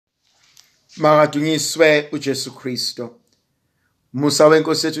Makadunyiswe uJesu Kristo. Musa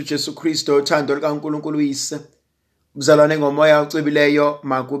wenkosi yethu uJesu Kristo, uthando likaNkulunkulu uyise, ubuzalwane ngomoya ucibileyo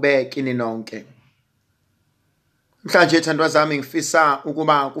makube kini nonke. Mhlanje thandwa zami ngifisa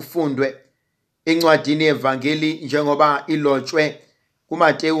ukuba kufundwe incwadini yevangeli njengoba ilotshwe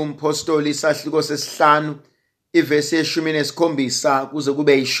kuMateyu umpostoli isahluko sesihlanu ivesi yeshumi nesikhombisa kuze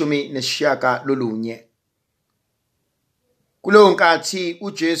kube yishumi nesishiyagalolunye. Kuleyo nkathi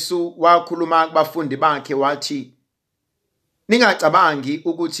uJesu wakhuluma kubafundi bakhe wathi, ningacabangi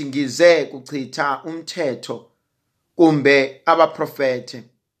ukuthi ngize kuchitha umthetho kumbe abaprofete.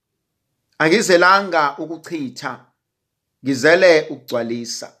 Angizelanga ukuchitha, ngizele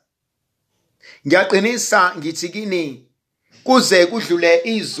ukugcwalisa. Ngiyaqinisa ngithi kini, kuze kudlule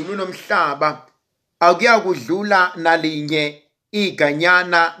izulu nomhlaba, akuyakudlula nalinye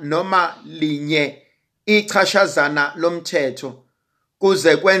iganyana noma linye ichashazana lomthetho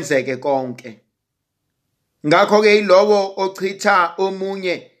kuze kwenzeke konke. Ngakho-ke ilowo ochitha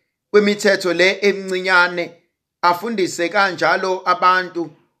omunye kwemithetho le emncinyane afundise kanjalo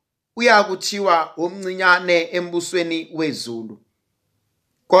abantu, uyakuthiwa omncinyane embusweni wezulu.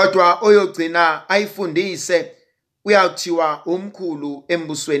 Kodwa oyogcina ayifundise uyakuthiwa omkhulu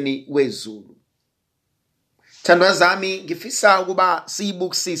embusweni wezulu. Thandwa zami, ngifisa ukuba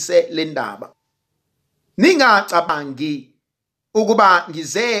siyibukisise le ndaba. Ningacabangi ukuba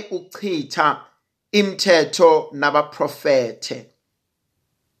ngize ukuchitha imithetho nabaprofete.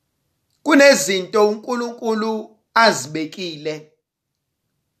 Kunezinto uNkulunkulu azibekile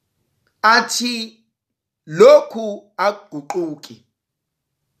athi lokhu akuguquki,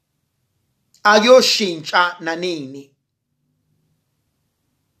 akuyoshintsha nanini.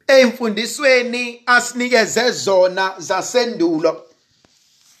 Emfundisweni asinikeze zona zasendulo,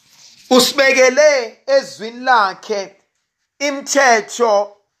 usibekele ezwini lakhe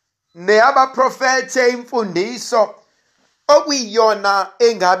imithetho neyabaprofete imfundiso okuyiyona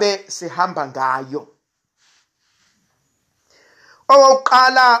engabe sihamba ngayo.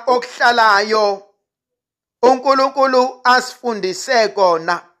 Okokuqala okuhlalayo uNkulunkulu asifundise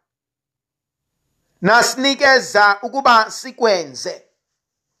kona nasinikeza ukuba sikwenze,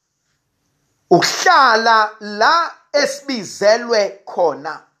 ukuhlala la esibizelwe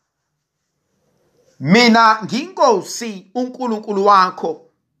khona. Mina nginkosi uNkulunkulu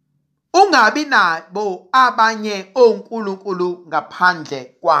wakho, ungabi nabo abanye onkulunkulu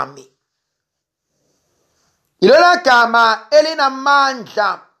ngaphandle kwami. Ilona gama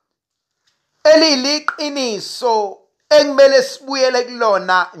elinamandla, eliliqiniso ekumele sibuyele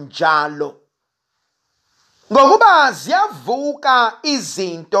kulona njalo. Ngokuba ziyavuka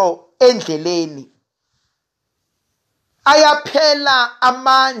izinto endleleni, ayaphela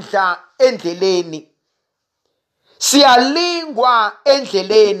amandla endleleni, siyalingwa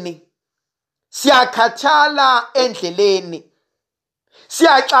endleleni, siyakhathala endleleni,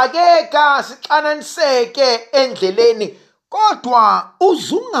 siyaxakeka sixananiseke endleleni. Kodwa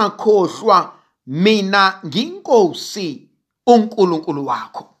uzungakhohlwa mina nginkosi uNkulunkulu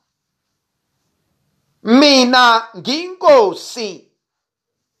wakho. Mina nginkosi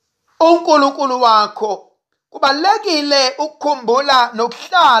uNkulunkulu wakho. Kubalekile ukukhumbula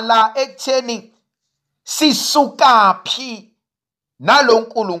nokuhlala ekutheni sisukaphi nalo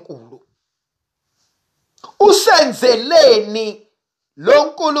nkulunkulu. Usenzeleni lo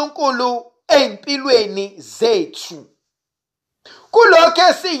nkulunkulu empilweni zethu. Kulokho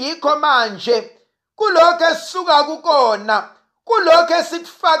esiyikho manje, kulokho esisuka kukona, kulokho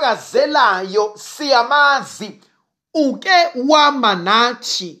esikufakazelayo siyamazi, uke wama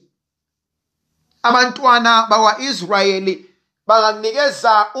nathi. Abantwana bakwa-Israyeli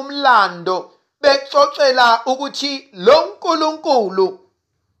banganikeza umlando bexoxela ukuthi lo nkulunkulu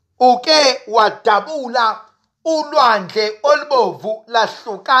uke wadabula ulwandle olubovu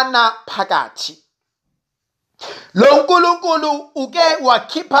lahlukana phakathi. Lo nkulunkulu uke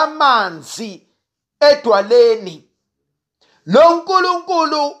wakhipha amanzi edwaleni. Lo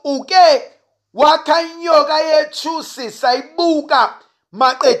nkulunkulu uke wakha inyoka yethusi sayibuka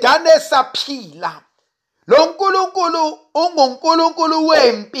maqedane saphila. Lo nkulunkulu ungunkulunkulu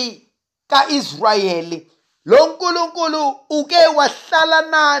wempi ka-Israyeli. Lo nkulunkulu uke wahlala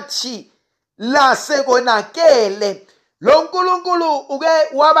nathi la sekonakele. Lo nkulunkulu uke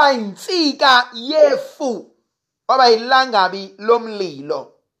waba insika yefu, waba ilangabi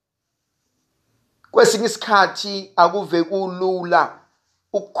lomlilo. Kwesinye isikhathi akuve kulula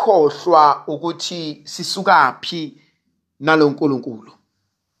ukukhohlwa ukuthi sisukaphi nalo nkulunkulu.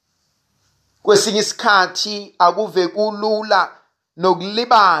 Kwesinye isikhathi akuve kulula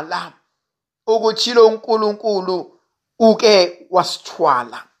nokulibala ukuthi lo nkulunkulu uke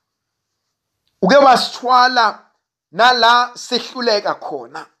wasithwala. uke wasithwala nala sihluleka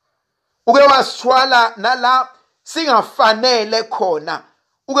khona, uke wasithwala nala singafanele khona,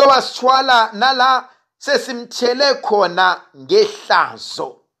 uke wasithwala nala sesimthele khona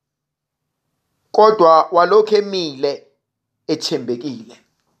ngehlazo, kodwa walokhu emile ethembekile,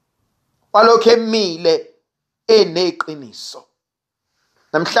 walokhu emile eneqiniso.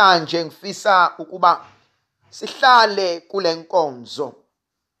 Namhlanje ngifisa ukuba sihlale kule nkonzo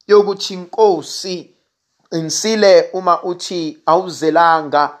yokuthi inkosi insile uma uthi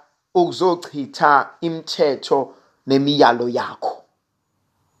awuzelanga ukuzochitha imithetho nemiyalo yakho.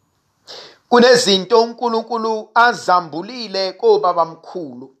 Kunezinto uNkulunkulu azambulile kobaba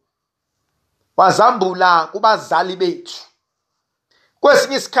mkhulu, wazambula kubazali bethu.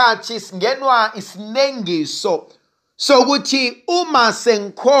 Kwesinye isikhathi singenwa isinengiso sokuthi uma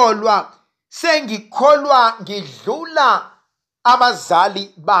sengikholwa, sengikholwa ngidlula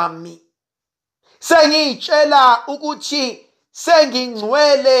abazali bami, sengitshela ukuthi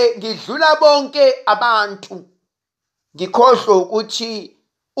sengingcwele ngidlula bonke abantu, ngikhohlwe ukuthi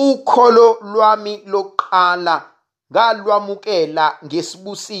ukholo lwami lokuqala ngalwamukela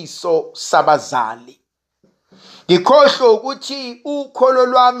ngesibusiso sabazali. Ngikhohlwe ukuthi ukholo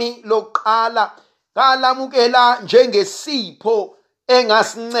lwami lokuqala ngalamukela njengesipho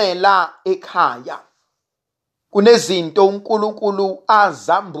engasincela ekhaya. Kunezinto uNkulunkulu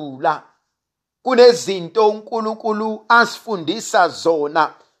azambula, kunezinto uNkulunkulu asifundisa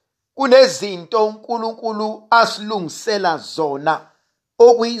zona, kunezinto uNkulunkulu asilungisela zona,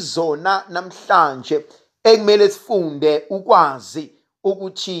 okuyizona namhlanje ekumele sifunde ukwazi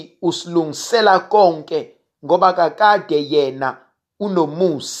ukuthi usilungisela konke ngoba kakade yena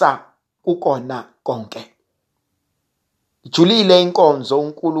unomusa kukona konke. Ijulile inkonzo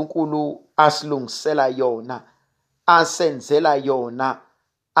uNkulunkulu asilungisela yona, asenzela yona,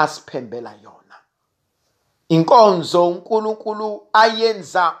 asiphembela yona. Inkonzo uNkulunkulu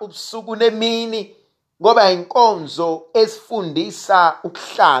ayenza ubusuku nemini ngoba inkonzo esifundisa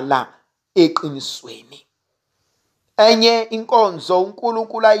ukuhlala eqinisweni. Enye inkonzo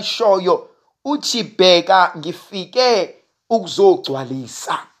uNkulunkulu ayishoyo uthi bheka ngifike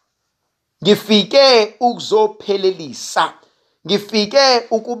ukuzogcwalisa, ngifike ukuzophelelisa, ngifike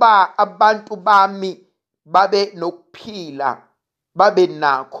ukuba abantu bami babe nokuphila, babe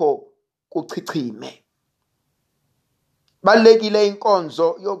nakho kuchichime. Balekile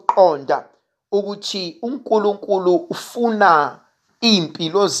inkonzo yokuqonda ukuthi uNkulunkulu ufuna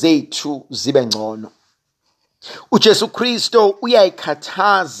impilo zethu zibe ngcono. uJesu Kristo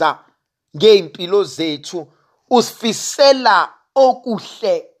uyayikhathaza ngeimpilo zethu, usifisela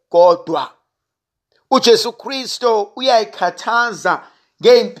okuhle kodwa. uJesu Kristo uyayikhathaza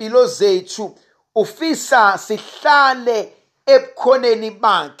ngeimpilo zethu, ufisa sihlale ebukhoneni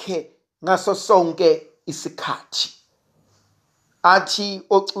bakhe ngaso sonke isikhathi. Athi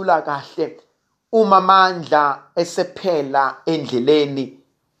ocula kahle, uma amandla esephela endleleni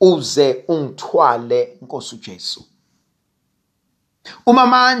uze ungithwale Nkosi uJesu. Uma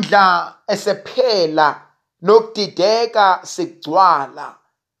amandla esephela nokudideka sekugcwala,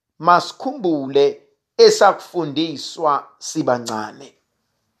 masikhumbule esakufundiswa sibancane.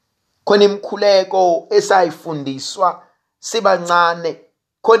 Khona imkhuleko esayifundiswa sibancane,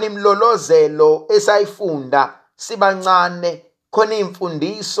 khona imlolozelo esayifunda sibancane, khona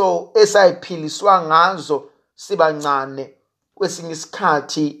imfundiso esayiphiliswa ngazo sibancane. Kwesinye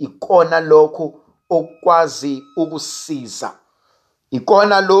isikhathi ikona lokhu okwazi ukusisiza,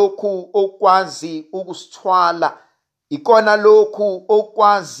 ikona lokhu okwazi ukusithwala, ikona lokhu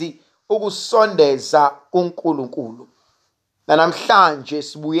okwazi ukusondeza kuNkulunkulu. Namhlanje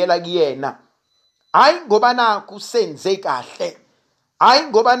sibuyela kuyena, hayi ngoba nakho senze kahle, hayi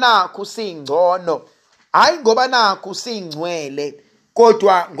ngoba nakho singcono, hayi ngoba nakho singcwele,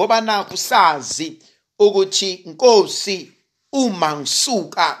 kodwa ngoba nakho sazi ukuthi Nkosi, uma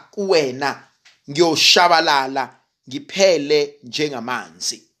ngisuka kuwena ngiyoshabalala ngiphele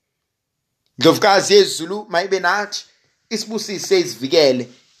njengamanzi. Ndlovukazi yezulu mayibe nathi, isibusise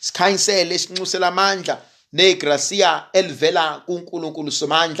isivikele, sikhanyisele sinxusela amandla negracia elivela kuNkulunkulu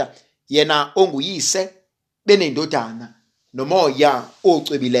Somandla, yena onguyise benendodana nomoya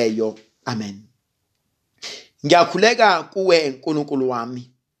ocwebileyo. Amen. Ngiyakhuleka kuwe Nkulunkulu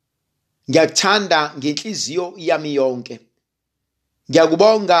wami, ngiyakuthanda ngenhliziyo yami yonke.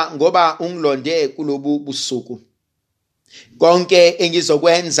 Ngiyakubonga ngoba ungilonde kulobu busuku. Konke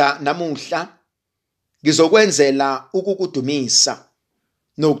engizokwenza namuhla ngizokwenzela ukukudumisa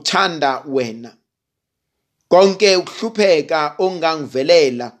nokuthanda wena. Konke ukuhlupheka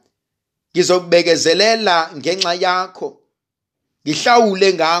ongangivelela ngizokubekezelela ngenxa yakho.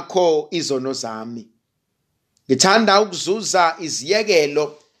 ngihlawule ngakho izono zami. Ngithanda ukuzuza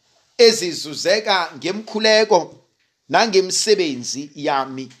iziyekelo ezizuzeka ngemkhuleko nangemsebenzi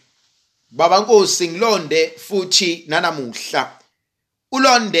yami. Baba Nkosi, ngilonde futhi nanamuhla.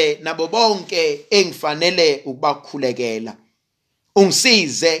 Ulonde nabo bonke engifanele ukubakhulekela.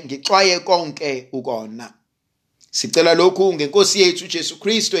 Ungisize ngixwaye konke ukona. Sicela lokhu ngeNkosi yethu Jesu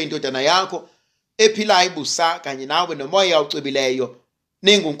Kristu indodana yakho ephilayo ibusa kanye nawe nomoya ocebileyo.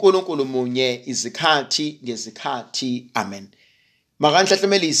 NinguNkulunkulu munye izikhathi ngezikhathi. Amen.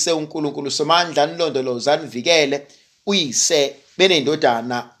 Makanhlahlemelise uNkulunkulu Somandla nilondoloza nivikele uyise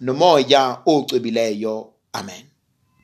benendodana nomoya ocebileyo. Amen.